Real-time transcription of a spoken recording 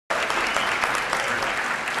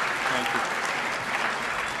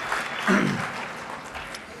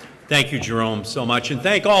Thank you, Jerome, so much. And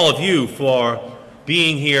thank all of you for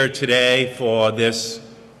being here today for this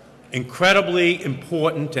incredibly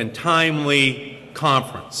important and timely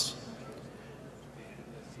conference.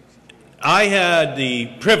 I had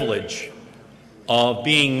the privilege of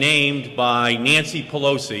being named by Nancy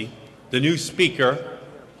Pelosi, the new Speaker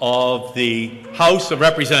of the House of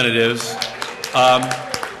Representatives,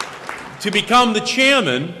 to become the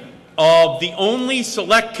chairman of the only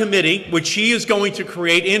select committee which she is going to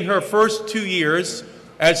create in her first 2 years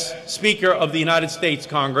as Speaker of the United States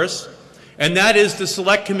Congress, and that is the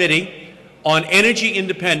Select Committee on Energy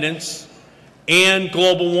Independence and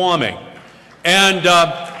Global Warming. And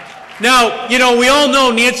now, you know, we all know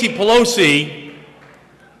Nancy Pelosi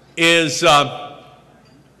is the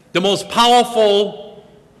most powerful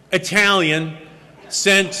Italian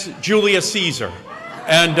since Julius Caesar.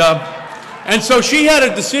 And so she had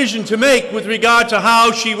a decision to make with regard to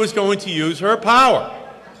how she was going to use her power.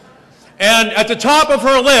 And at the top of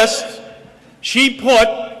her list, she put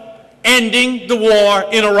ending the war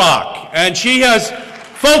in Iraq. And she has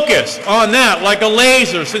focused on that like a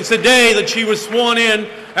laser since the day that she was sworn in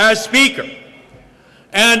as Speaker.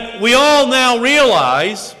 And we all now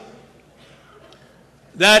realize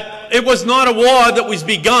that it was not a war that was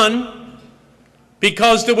begun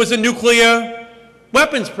because there was a nuclear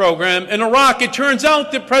weapons program in Iraq. It turns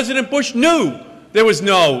out that President Bush knew there was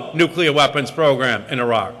no nuclear weapons program in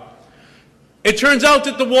Iraq. It turns out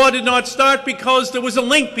that the war did not start because there was a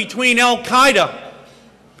link between al-Qaeda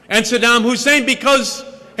and Saddam Hussein, because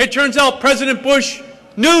it turns out President Bush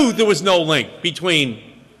knew there was no link between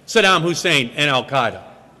Saddam Hussein and al-Qaeda.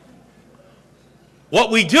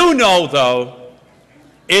 What we do know, though,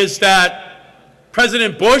 is that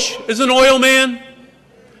President Bush is an oil man,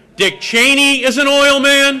 Dick Cheney is an oil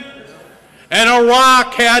man, and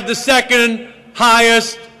Iraq had the second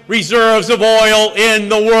highest reserves of oil in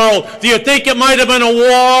the world. Do you think it might have been a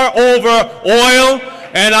war over oil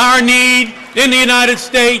and our need in the United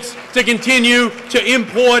States to continue to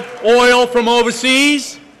import oil from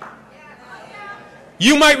overseas?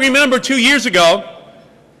 You might remember 2 years ago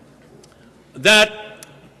that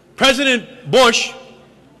President Bush,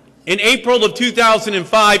 in April of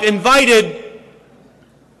 2005, invited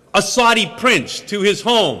a Saudi prince to his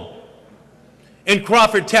home in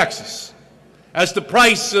Crawford, Texas, as the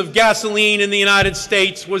price of gasoline in the United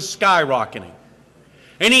States was skyrocketing.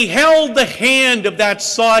 And he held the hand of that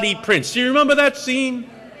Saudi prince. Do you remember that scene?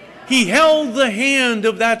 He held the hand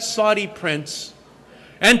of that Saudi prince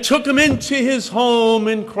and took him into his home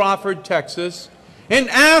in Crawford, Texas, and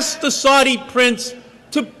asked the Saudi prince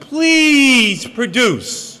to please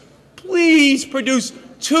produce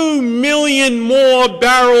 2 million more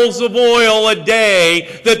barrels of oil a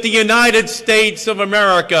day that the United States of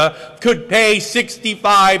America could pay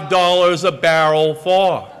 $65 a barrel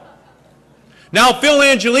for. Now, Phil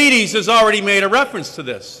Angelides has already made a reference to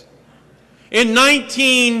this. In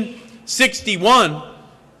 1961,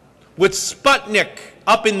 with Sputnik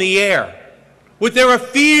up in the air, with their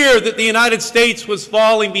fear that the United States was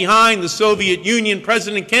falling behind the Soviet Union,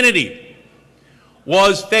 President Kennedy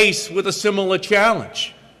was faced with a similar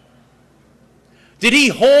challenge. Did he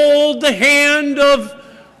hold the hand of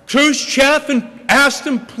Khrushchev and ask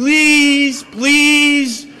him, please,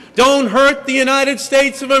 please, don't hurt the United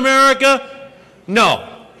States of America? No.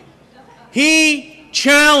 He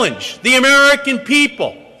challenged the American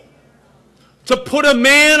people to put a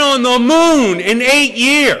man on the moon in 8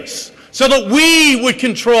 years so that we would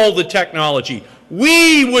control the technology.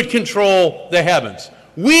 We would control the heavens.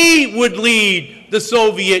 We would lead the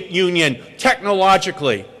Soviet Union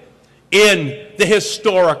technologically in the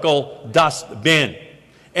historical dustbin.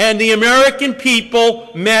 And the American people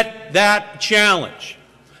met that challenge.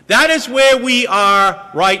 That is where we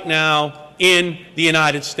are right now in the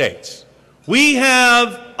United States. We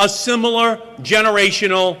have a similar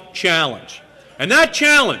generational challenge. And that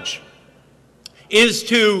challenge is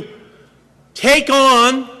to take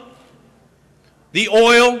on the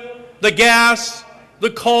oil, the gas, the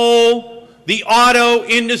coal, the auto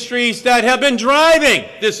industries that have been driving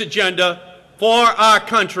this agenda for our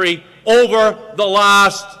country over the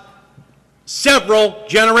last several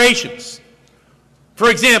generations. For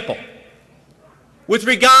example, with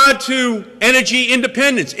regard to energy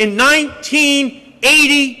independence, in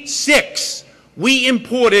 1986, we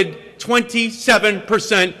imported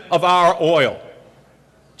 27% of our oil.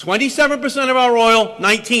 27% of our oil,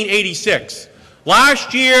 1986.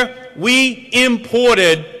 Last year, we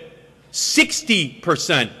imported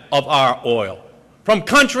 60% of our oil from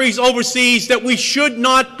countries overseas that we should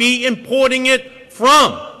not be importing it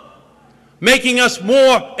from. making us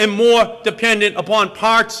more and more dependent upon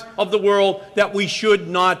parts of the world that we should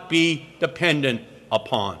not be dependent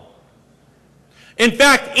upon. In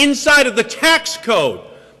fact, inside of the tax code,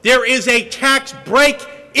 there is a tax break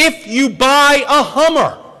if you buy a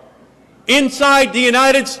Hummer inside the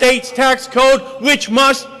United States tax code, which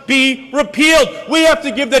must be repealed. We have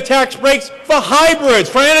to give the tax breaks for hybrids,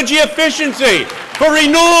 for energy efficiency, for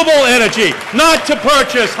renewable energy, not to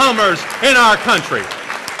purchase Hummers in our country.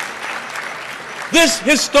 This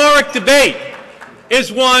historic debate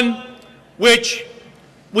is one which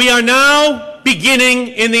we are now beginning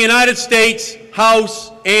in the United States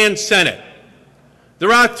House and Senate.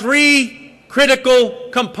 There are three critical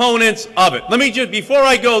components of it. Before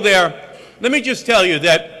I go there, let me just tell you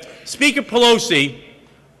that Speaker Pelosi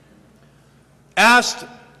asked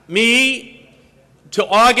me to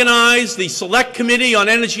organize the Select Committee on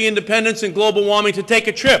Energy Independence and Global Warming to take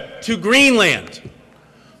a trip to Greenland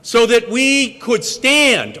so that we could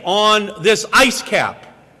stand on this ice cap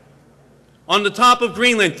on the top of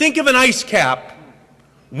Greenland. Think of an ice cap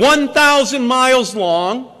 1,000 miles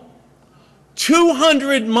long,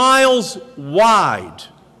 200 miles wide,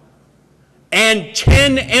 and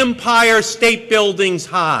 10 Empire State Buildings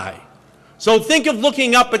high. So think of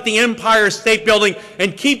looking up at the Empire State Building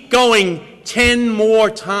and keep going 10 more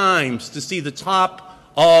times to see the top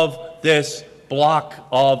of this block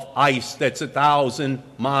of ice that's 1,000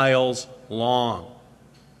 miles long.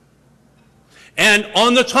 And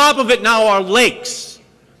on the top of it now are lakes.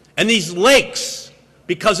 And these lakes,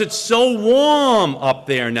 because it's so warm up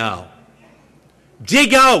there now,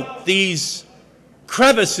 dig out these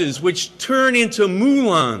crevices which turn into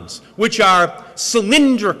moulins, which are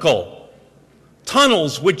cylindrical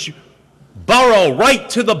tunnels which burrow right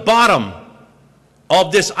to the bottom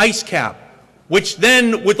of this ice cap, which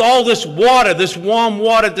then, with all this water, this warm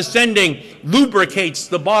water descending, lubricates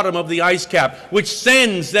the bottom of the ice cap, which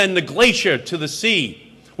sends then the glacier to the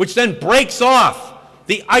sea, which then breaks off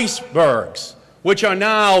the icebergs, which are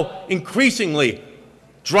now increasingly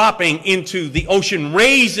dropping into the ocean,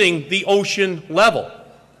 raising the ocean level.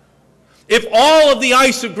 If all of the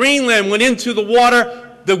ice of Greenland went into the water,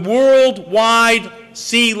 the worldwide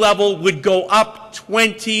sea level would go up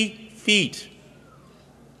 20 feet.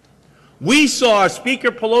 We saw,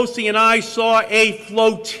 Speaker Pelosi and I saw a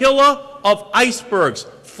flotilla of icebergs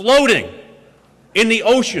floating in the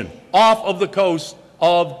ocean off of the coast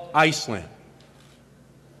of Iceland.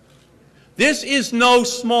 This is no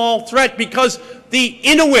small threat because the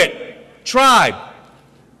Inuit tribe,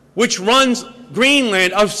 which runs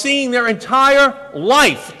Greenland, are seeing their entire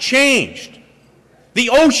life changed. The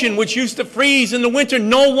ocean, which used to freeze in the winter,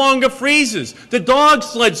 no longer freezes. The dog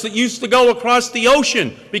sleds that used to go across the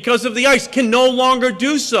ocean because of the ice can no longer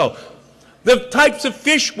do so. The types of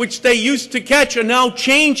fish which they used to catch are now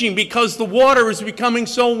changing because the water is becoming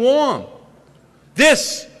so warm.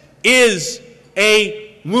 This is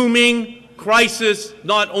a looming crisis,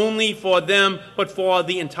 not only for them, but for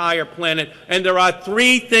the entire planet. And there are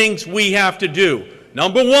three things we have to do.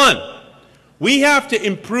 Number one, we have to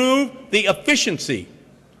improve the efficiency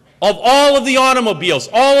of all of the automobiles,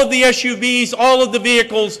 all of the SUVs, all of the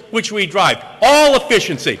vehicles which we drive. All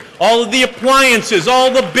efficiency, all of the appliances,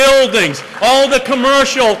 all the buildings, all the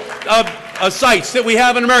commercial sites that we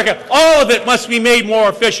have in America, all of it must be made more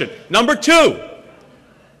efficient. Number two,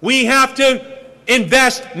 we have to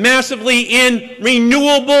invest massively in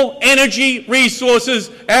renewable energy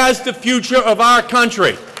resources as the future of our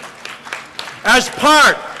country. As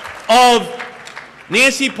part of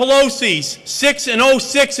Nancy Pelosi's 6 and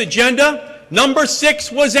 06 agenda, number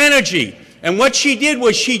 6 was energy. And what she did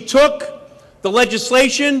was she took the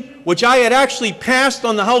legislation, which I had actually passed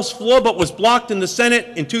on the House floor but was blocked in the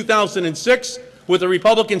Senate in 2006 with the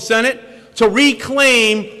Republican Senate, to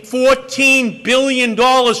reclaim $14 billion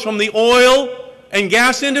from the oil and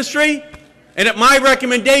gas industry, and at my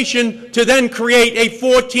recommendation to then create a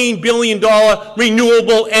 $14 billion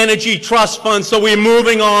renewable energy trust fund, so we're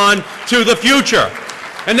moving on to the future.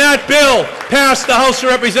 And that bill passed the House of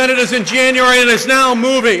Representatives in January and is now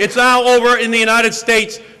moving. It's now over in the United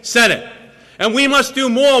States Senate. And we must do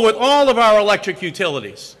more with all of our electric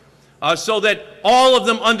utilities so that all of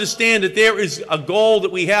them understand that there is a goal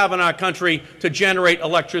that we have in our country to generate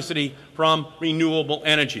electricity from renewable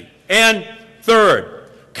energy. And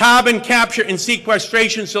third, carbon capture and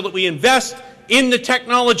sequestration, so that we invest in the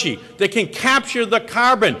technology that can capture the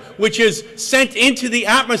carbon which is sent into the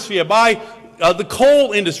atmosphere by the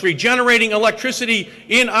coal industry generating electricity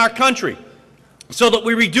in our country, so that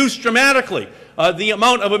we reduce dramatically the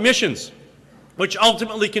amount of emissions which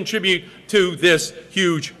ultimately contribute to this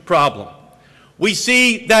huge problem. We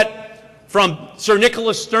see that from Sir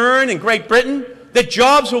Nicholas Stern in Great Britain, that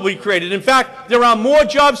jobs will be created. In fact, there are more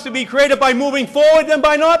jobs to be created by moving forward than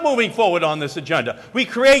by not moving forward on this agenda. We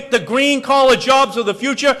create the green-collar jobs of the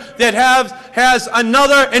future that has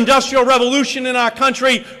another industrial revolution in our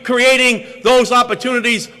country, creating those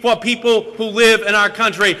opportunities for people who live in our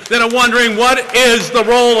country that are wondering what is the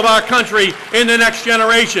role of our country in the next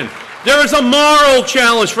generation. There is a moral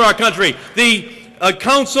challenge for our country. The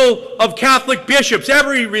Council of Catholic Bishops,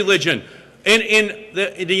 every religion, in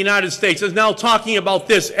the United States is now talking about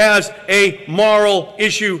this as a moral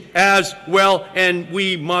issue as well, and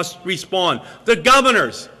we must respond. The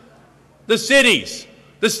governors, the cities,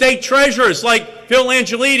 the state treasurers like Phil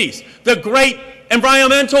Angelides, the great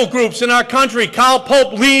environmental groups in our country. Carl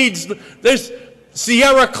Pope leads this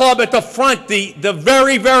Sierra Club at the front, the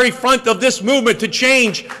very, very front of this movement to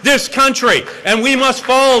change this country, and we must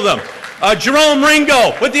follow them. Jerome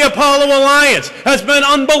Ringo with the Apollo Alliance has been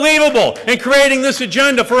unbelievable in creating this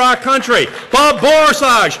agenda for our country. Bob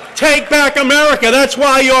Borsage, Take Back America, that's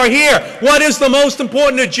why you're here. What is the most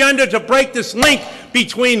important agenda to break this link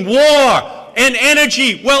between war and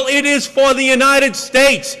energy? Well, it is for the United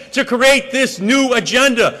States to create this new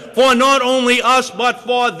agenda for not only us, but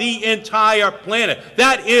for the entire planet.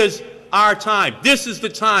 That is our time. This is the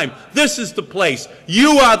time. This is the place.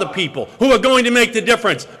 You are the people who are going to make the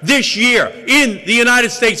difference this year in the United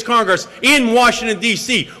States Congress, in Washington,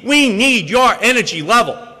 D.C. We need your energy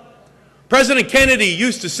level. President Kennedy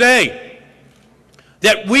used to say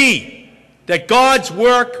that God's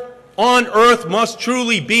work on earth must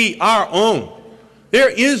truly be our own. There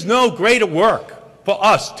is no greater work for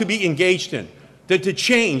us to be engaged in than to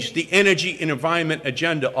change the energy and environment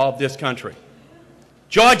agenda of this country.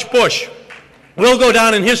 George Bush will go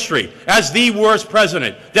down in history as the worst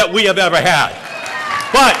president that we have ever had.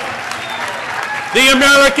 But the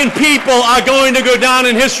American people are going to go down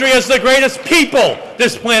in history as the greatest people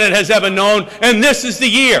this planet has ever known, and this is the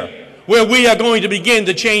year where we are going to begin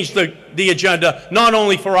to change the agenda, not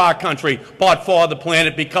only for our country, but for the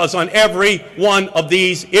planet, because on every one of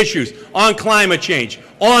these issues, on climate change,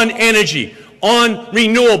 on energy, on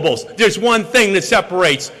renewables, there's one thing that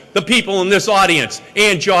separates the people in this audience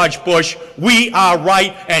and George Bush. We are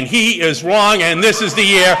right and he is wrong, and this is the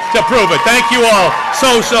year to prove it. Thank you all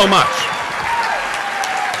so much.